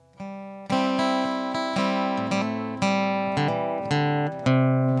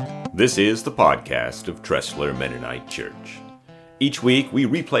This is the podcast of Tressler Mennonite Church. Each week, we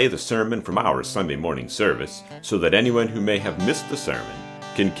replay the sermon from our Sunday morning service so that anyone who may have missed the sermon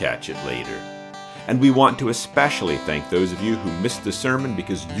can catch it later. And we want to especially thank those of you who missed the sermon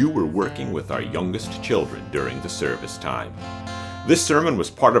because you were working with our youngest children during the service time. This sermon was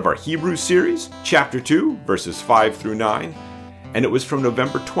part of our Hebrews series, chapter 2, verses 5 through 9, and it was from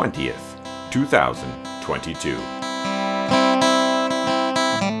November 20th, 2022.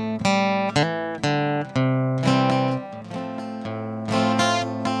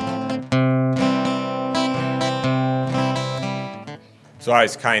 So I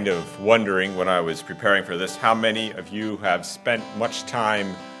was kind of wondering when I was preparing for this, how many of you have spent much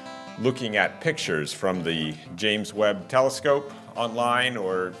time looking at pictures from the James Webb Telescope online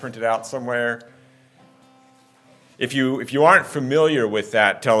or printed out somewhere? If you aren't familiar with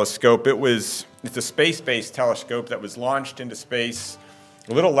that telescope, it's a space-based telescope that was launched into space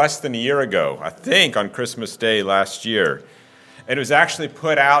a little less than a year ago, I think on Christmas Day last year. And it was actually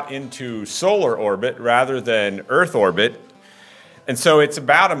put out into solar orbit rather than Earth orbit. And so it's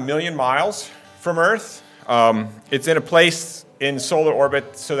about 1 million miles from Earth. It's in a place in solar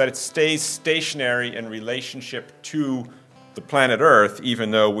orbit so that it stays stationary in relationship to the planet Earth,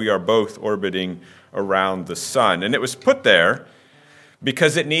 even though we are both orbiting around the sun. And it was put there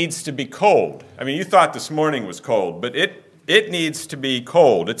because it needs to be cold. I mean, you thought this morning was cold, but it needs to be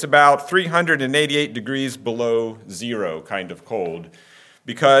cold. It's about 388 degrees below zero kind of cold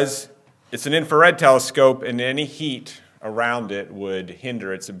because it's an infrared telescope and any heat around it would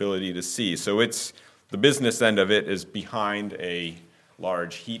hinder its ability to see. So the business end of it is behind a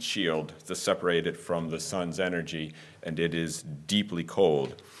large heat shield to separate it from the sun's energy, and it is deeply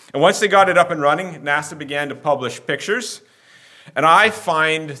cold. And once they got it up and running, NASA began to publish pictures, and I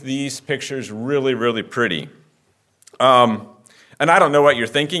find these pictures really, really pretty. And I don't know what you're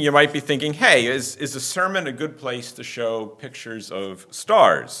thinking. You might be thinking, hey, is a sermon a good place to show pictures of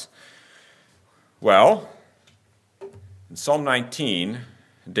stars? Well, in Psalm 19,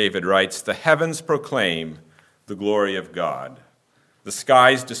 David writes, "The heavens proclaim the glory of God. The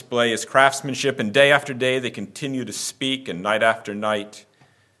skies display his craftsmanship, and day after day they continue to speak, and night after night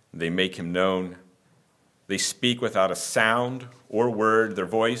they make him known. They speak without a sound or word. Their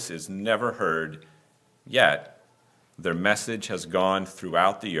voice is never heard, yet their message has gone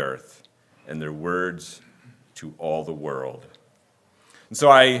throughout the earth, and their words to all the world." And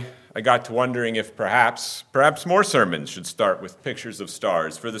so I got to wondering if perhaps more sermons should start with pictures of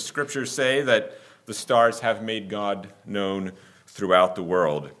stars, for the scriptures say that the stars have made God known throughout the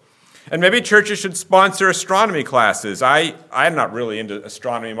world. And maybe churches should sponsor astronomy classes. I'm not really into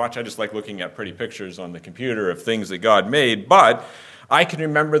astronomy much. I just like looking at pretty pictures on the computer of things that God made. But I can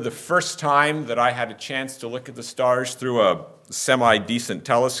remember the first time that I had a chance to look at the stars through a semi-decent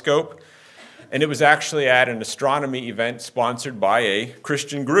telescope. And it was actually at an astronomy event sponsored by a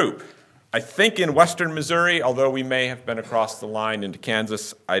Christian group. I think in western Missouri, although we may have been across the line into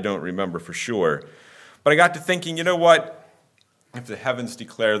Kansas, I don't remember for sure. But I got to thinking, you know what? If the heavens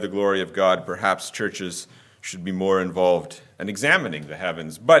declare the glory of God, perhaps churches should be more involved in examining the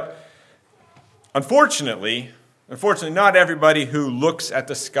heavens. But unfortunately, not everybody who looks at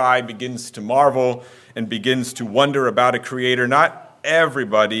the sky begins to marvel and begins to wonder about a creator. Not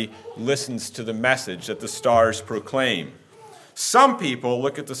everybody listens to the message that the stars proclaim. Some people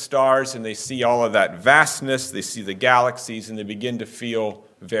look at the stars and they see all of that vastness, they see the galaxies, and they begin to feel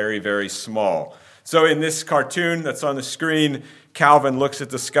very, very small. So in this cartoon that's on the screen, Calvin looks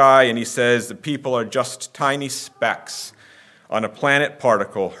at the sky and he says the people are just tiny specks on a planet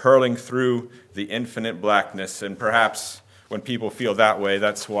particle hurling through the infinite blackness. And perhaps when people feel that way,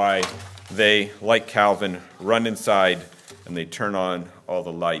 that's why they, like Calvin, run inside and they turn on all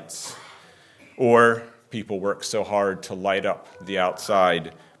the lights. Or people work so hard to light up the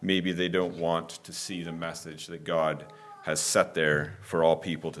outside, maybe they don't want to see the message that God has set there for all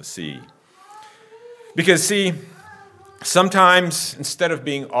people to see. Because, see, sometimes instead of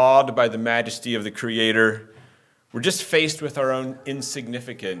being awed by the majesty of the Creator, we're just faced with our own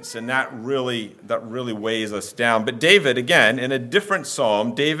insignificance, and that really weighs us down. But David, again, in a different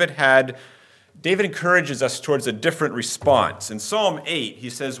psalm, David encourages us towards a different response. In Psalm 8, he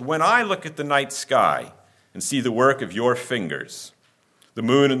says, "When I look at the night sky and see the work of your fingers, the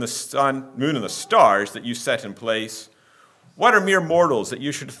moon and the stars that you set in place, what are mere mortals that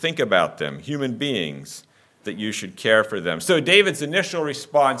you should think about them, human beings that you should care for them?" So David's initial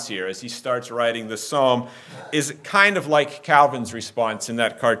response here as he starts writing the psalm is kind of like Calvin's response in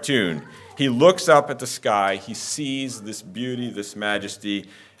that cartoon. He looks up at the sky, he sees this beauty, this majesty,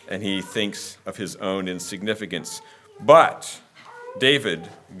 and he thinks of his own insignificance. But David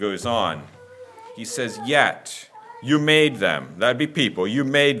goes on. He says, "Yet you made them," that'd be people, "you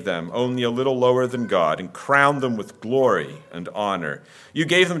made them only a little lower than God and crowned them with glory and honor. You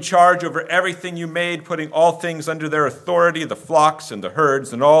gave them charge over everything you made, putting all things under their authority, the flocks and the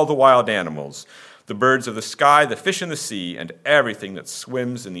herds and all the wild animals, the birds of the sky, the fish in the sea, and everything that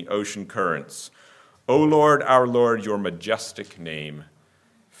swims in the ocean currents. O Lord, our Lord, your majestic name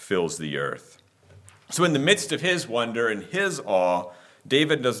fills the earth." So in the midst of his wonder and his awe,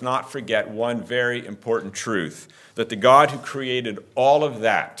 David does not forget one very important truth, that the God who created all of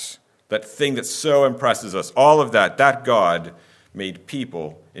that thing that so impresses us, all of that God made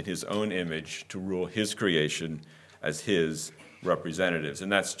people in his own image to rule his creation as his representatives.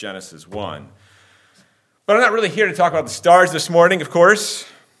 And that's Genesis 1. But I'm not really here to talk about the stars this morning, of course.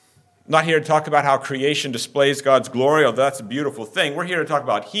 I'm not here to talk about how creation displays God's glory, although that's a beautiful thing. We're here to talk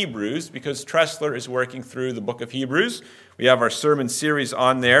about Hebrews because Tressler is working through the book of Hebrews. We have our sermon series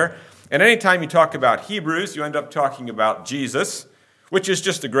on there. And anytime you talk about Hebrews, you end up talking about Jesus, which is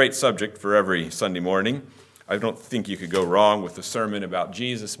just a great subject for every Sunday morning. I don't think you could go wrong with a sermon about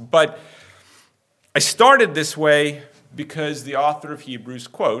Jesus. But I started this way because the author of Hebrews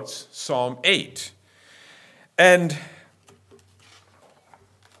quotes Psalm 8. And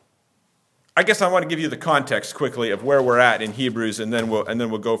I guess I want to give you the context quickly of where we're at in Hebrews, and then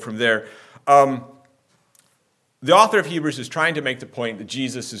we'll go from there. The author of Hebrews is trying to make the point that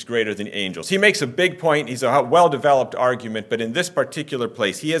Jesus is greater than angels. He makes a big point. He's a well-developed argument, but in this particular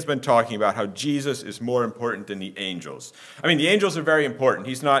place, he has been talking about how Jesus is more important than the angels. I mean, the angels are very important.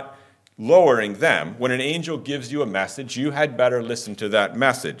 He's not lowering them. When an angel gives you a message, you had better listen to that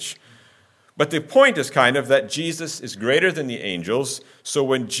message. But the point is kind of that Jesus is greater than the angels, so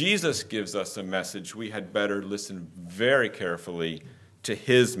when Jesus gives us a message, we had better listen very carefully to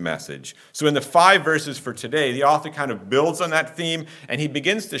his message. So in the 5 verses for today, the author kind of builds on that theme, and he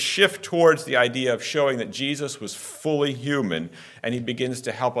begins to shift towards the idea of showing that Jesus was fully human, and he begins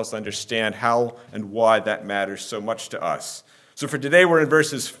to help us understand how and why that matters so much to us. So for today, we're in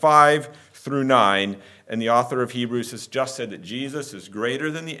verses 5 through 9, and the author of Hebrews has just said that Jesus is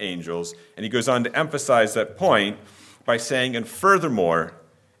greater than the angels, and he goes on to emphasize that point by saying, and furthermore,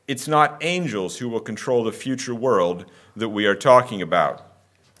 it's not angels who will control the future world that we are talking about.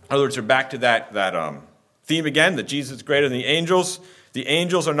 In other words, we're back to that theme again, that Jesus is greater than the angels. The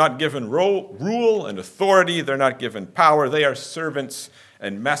angels are not given rule and authority. They're not given power. They are servants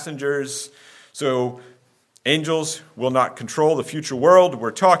and messengers. So angels will not control the future world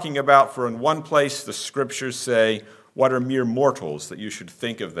we're talking about, for in one place the scriptures say, "What are mere mortals that you should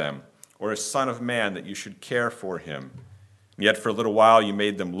think of them, or a son of man that you should care for him? Yet for a little while you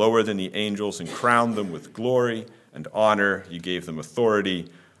made them lower than the angels and crowned them with glory and honor. You gave them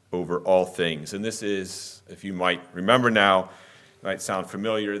authority over all things." And this is, if you might remember now, it might sound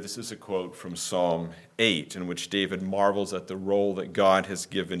familiar, this is a quote from Psalm 8, in which David marvels at the role that God has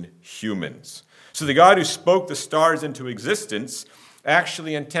given humans. So the God who spoke the stars into existence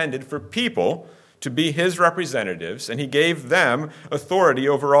actually intended for people to be his representatives, and he gave them authority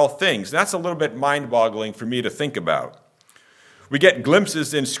over all things. That's a little bit mind-boggling for me to think about. We get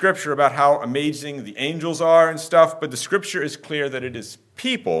glimpses in Scripture about how amazing the angels are and stuff, but the Scripture is clear that it is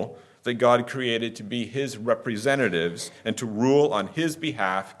people that God created to be his representatives and to rule on his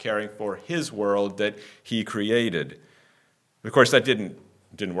behalf, caring for his world that he created. Of course, that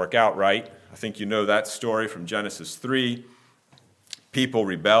didn't work out right. I think you know that story from Genesis 3. People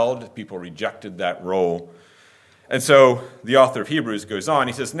rebelled. People rejected that role. And so the author of Hebrews goes on.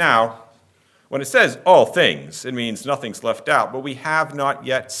 He says, now, when it says all things, it means nothing's left out, but we have not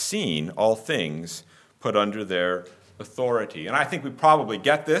yet seen all things put under their authority. And I think we probably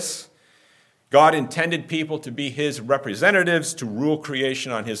get this. God intended people to be his representatives, to rule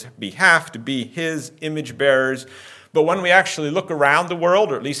creation on his behalf, to be his image bearers. But when we actually look around the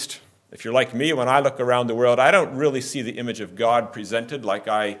world, or at least if you're like me, when I look around the world, I don't really see the image of God presented like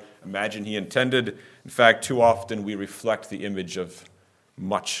I imagine he intended. In fact, too often we reflect the image of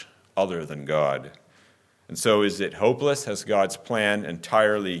much other than God. And so is it hopeless? Has God's plan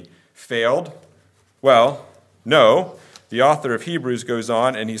entirely failed? Well, no. The author of Hebrews goes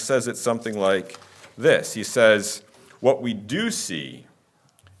on and he says it something like this. He says, what we do see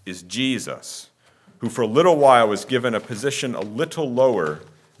is Jesus, who for a little while was given a position a little lower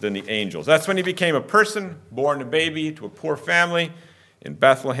than the angels. That's when he became a person, born a baby to a poor family in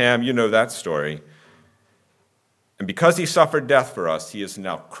Bethlehem. You know that story. And because he suffered death for us, he is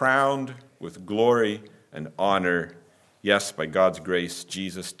now crowned with glory and honor. Yes, by God's grace,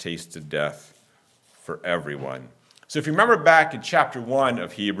 Jesus tasted death for everyone. So if you remember back in chapter 1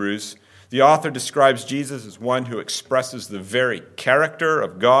 of Hebrews, the author describes Jesus as one who expresses the very character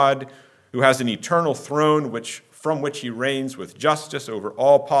of God, who has an eternal throne from which he reigns with justice over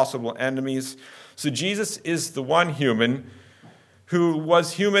all possible enemies. So Jesus is the one human who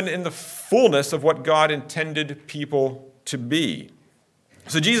was human in the fullness of what God intended people to be.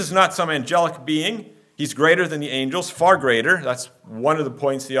 So Jesus is not some angelic being. He's greater than the angels, far greater. That's one of the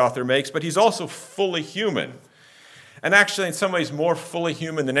points the author makes, but he's also fully human. And actually, in some ways, more fully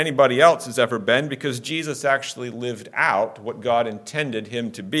human than anybody else has ever been, because Jesus actually lived out what God intended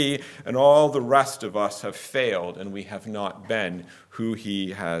him to be, and all the rest of us have failed, and we have not been who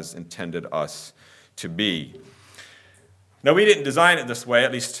he has intended us to be. Now, we didn't design it this way,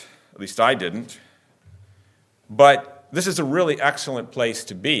 at least I didn't, but this is a really excellent place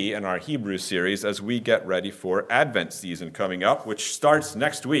to be in our Hebrew series as we get ready for Advent season coming up, which starts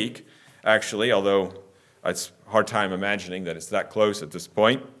next week, actually, although it's a hard time imagining that it's that close at this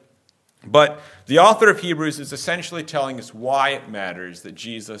point. But the author of Hebrews is essentially telling us why it matters that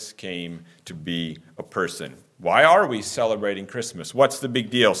Jesus came to be a person. Why are we celebrating Christmas? What's the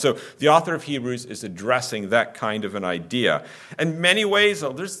big deal? So the author of Hebrews is addressing that kind of an idea. In many ways,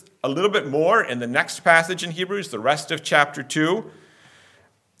 there's a little bit more in the next passage in Hebrews, the rest of chapter 2.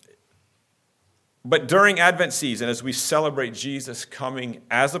 But during Advent season, as we celebrate Jesus coming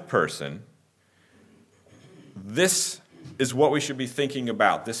as a person, this is what we should be thinking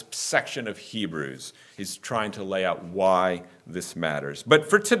about. This section of Hebrews is trying to lay out why this matters. But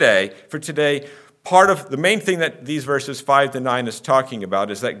for today, part of the main thing that these verses 5 to 9 is talking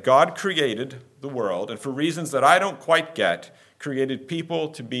about is that God created the world, and for reasons that I don't quite get, created people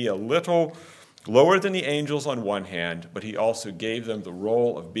to be a little lower than the angels on one hand, but he also gave them the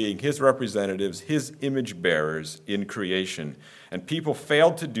role of being his representatives, his image bearers in creation. And people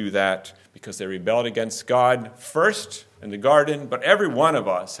failed to do that because they rebelled against God first in the garden, but every one of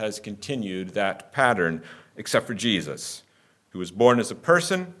us has continued that pattern except for Jesus, who was born as a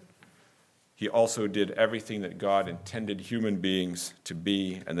person. He also did everything that God intended human beings to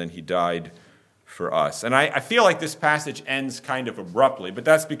be, and then he died for us. And I feel like this passage ends kind of abruptly, but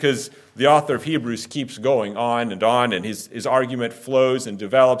that's because the author of Hebrews keeps going on, and his argument flows and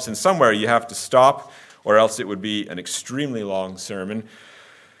develops, and somewhere you have to stop, or else it would be an extremely long sermon.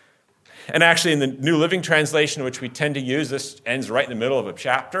 And actually, in the New Living Translation, which we tend to use, this ends right in the middle of a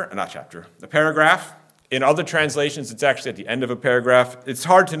paragraph. In other translations, it's actually at the end of a paragraph. It's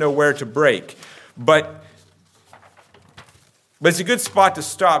hard to know where to break. But it's a good spot to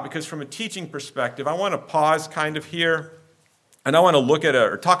stop, because from a teaching perspective, I want to pause kind of here, and I want to look at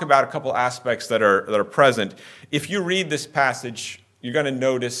or talk about a couple aspects that are present. If you read this passage, you're going to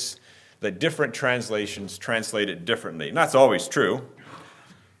notice that different translations translate it differently. And that's always true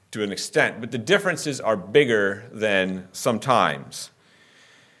to an extent, but the differences are bigger than sometimes.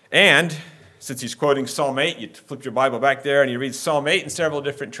 And since he's quoting Psalm 8, you flip your Bible back there and you read Psalm 8 in several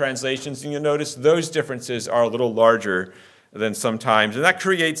different translations, and you'll notice those differences are a little larger than sometimes. And that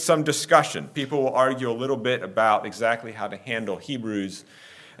creates some discussion. People will argue a little bit about exactly how to handle Hebrews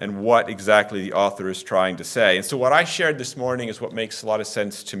and what exactly the author is trying to say. And so what I shared this morning is what makes a lot of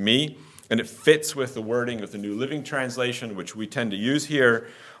sense to me, and it fits with the wording of the New Living Translation, which we tend to use here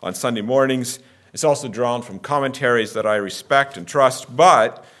on Sunday mornings. It's also drawn from commentaries that I respect and trust,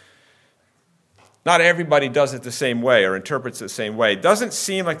 but not everybody does it the same way or interprets it the same way. It doesn't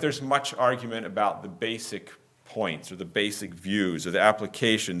seem like there's much argument about the basic points or the basic views or the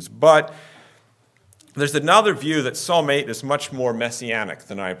applications, but there's another view that Psalm 8 is much more messianic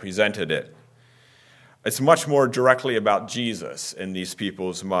than I presented it. It's much more directly about Jesus in these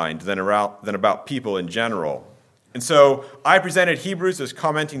people's mind than about people in general. And so I presented Hebrews as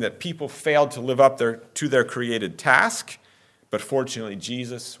commenting that people failed to live up to their created task, but fortunately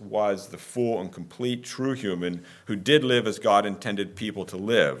Jesus was the full and complete true human who did live as God intended people to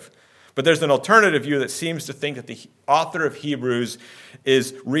live. But there's an alternative view that seems to think that the author of Hebrews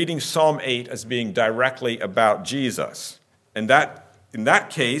is reading Psalm 8 as being directly about Jesus. And in that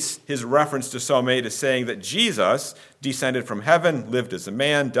case, his reference to Psalm 8 is saying that Jesus descended from heaven, lived as a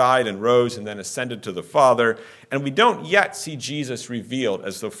man, died and rose, and then ascended to the Father. And we don't yet see Jesus revealed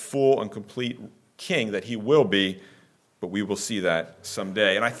as the full and complete king that he will be, but we will see that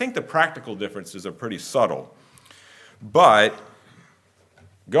someday. And I think the practical differences are pretty subtle. But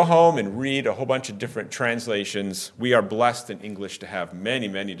go home and read a whole bunch of different translations. We are blessed in English to have many,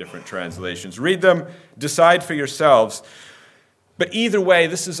 many different translations. Read them, decide for yourselves. But either way,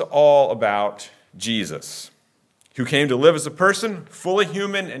 this is all about Jesus, who came to live as a person, fully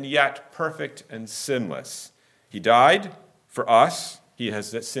human and yet perfect and sinless. He died for us. He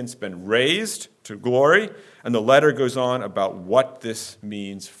has since been raised to glory, and the letter goes on about what this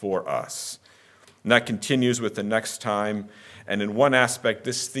means for us. And that continues with the next time. And in one aspect,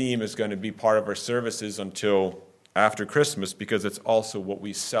 this theme is going to be part of our services until after Christmas, because it's also what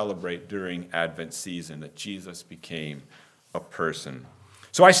we celebrate during Advent season, that Jesus became a person.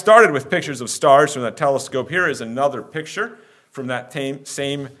 So I started with pictures of stars from that telescope. Here is another picture from that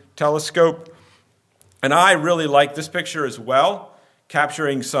same telescope. And I really like this picture as well,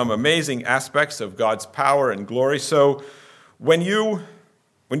 capturing some amazing aspects of God's power and glory. So when you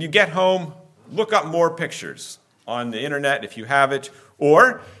get home, look up more pictures on the internet if you have it,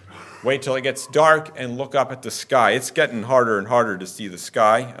 or wait till it gets dark and look up at the sky. It's getting harder and harder to see the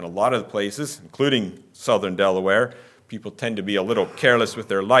sky in a lot of the places, including southern Delaware. People tend to be a little careless with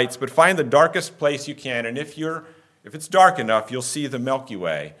their lights, but find the darkest place you can, and if it's dark enough, you'll see the Milky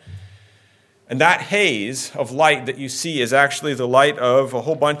Way. And that haze of light that you see is actually the light of a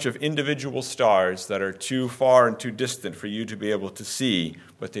whole bunch of individual stars that are too far and too distant for you to be able to see,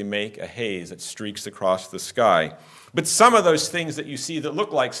 but they make a haze that streaks across the sky. But some of those things that you see that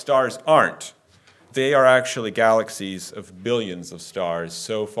look like stars aren't. They are actually galaxies of billions of stars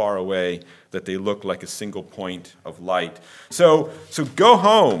so far away that they look like a single point of light. So go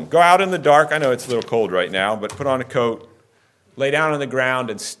home, go out in the dark. I know it's a little cold right now, but put on a coat. Lay down on the ground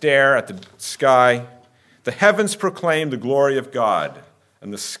and stare at the sky. The heavens proclaim the glory of God,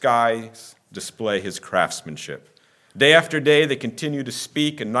 and the skies display his craftsmanship. Day after day they continue to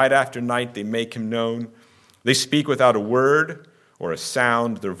speak, and night after night they make him known. They speak without a word or a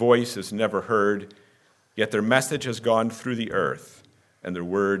sound. Their voice is never heard, yet their message has gone through the earth, and their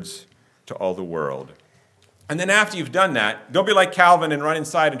words to all the world. And then after you've done that, don't be like Calvin and run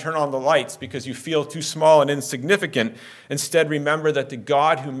inside and turn on the lights because you feel too small and insignificant. Instead, remember that the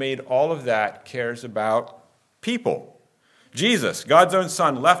God who made all of that cares about people. Jesus, God's own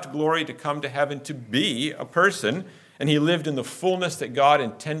Son, left glory to come to heaven to be a person, and he lived in the fullness that God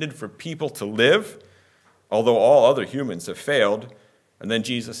intended for people to live, although all other humans have failed. And then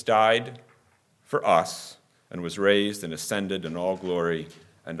Jesus died for us and was raised and ascended in all glory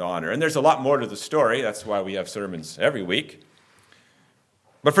and honor. And there's a lot more to the story. That's why we have sermons every week.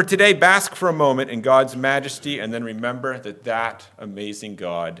 But for today, bask for a moment in God's majesty, and then remember that amazing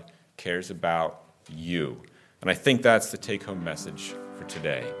God cares about you. And I think that's the take-home message for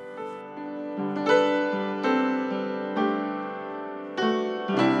today.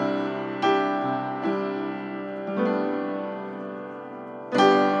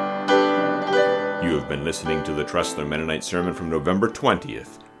 You have been listening to the Tressler Mennonite Sermon from November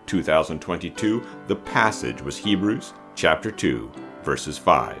 20th, 2022. The passage was Hebrews chapter 2, verses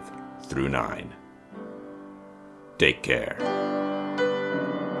 5 through 9. Take care.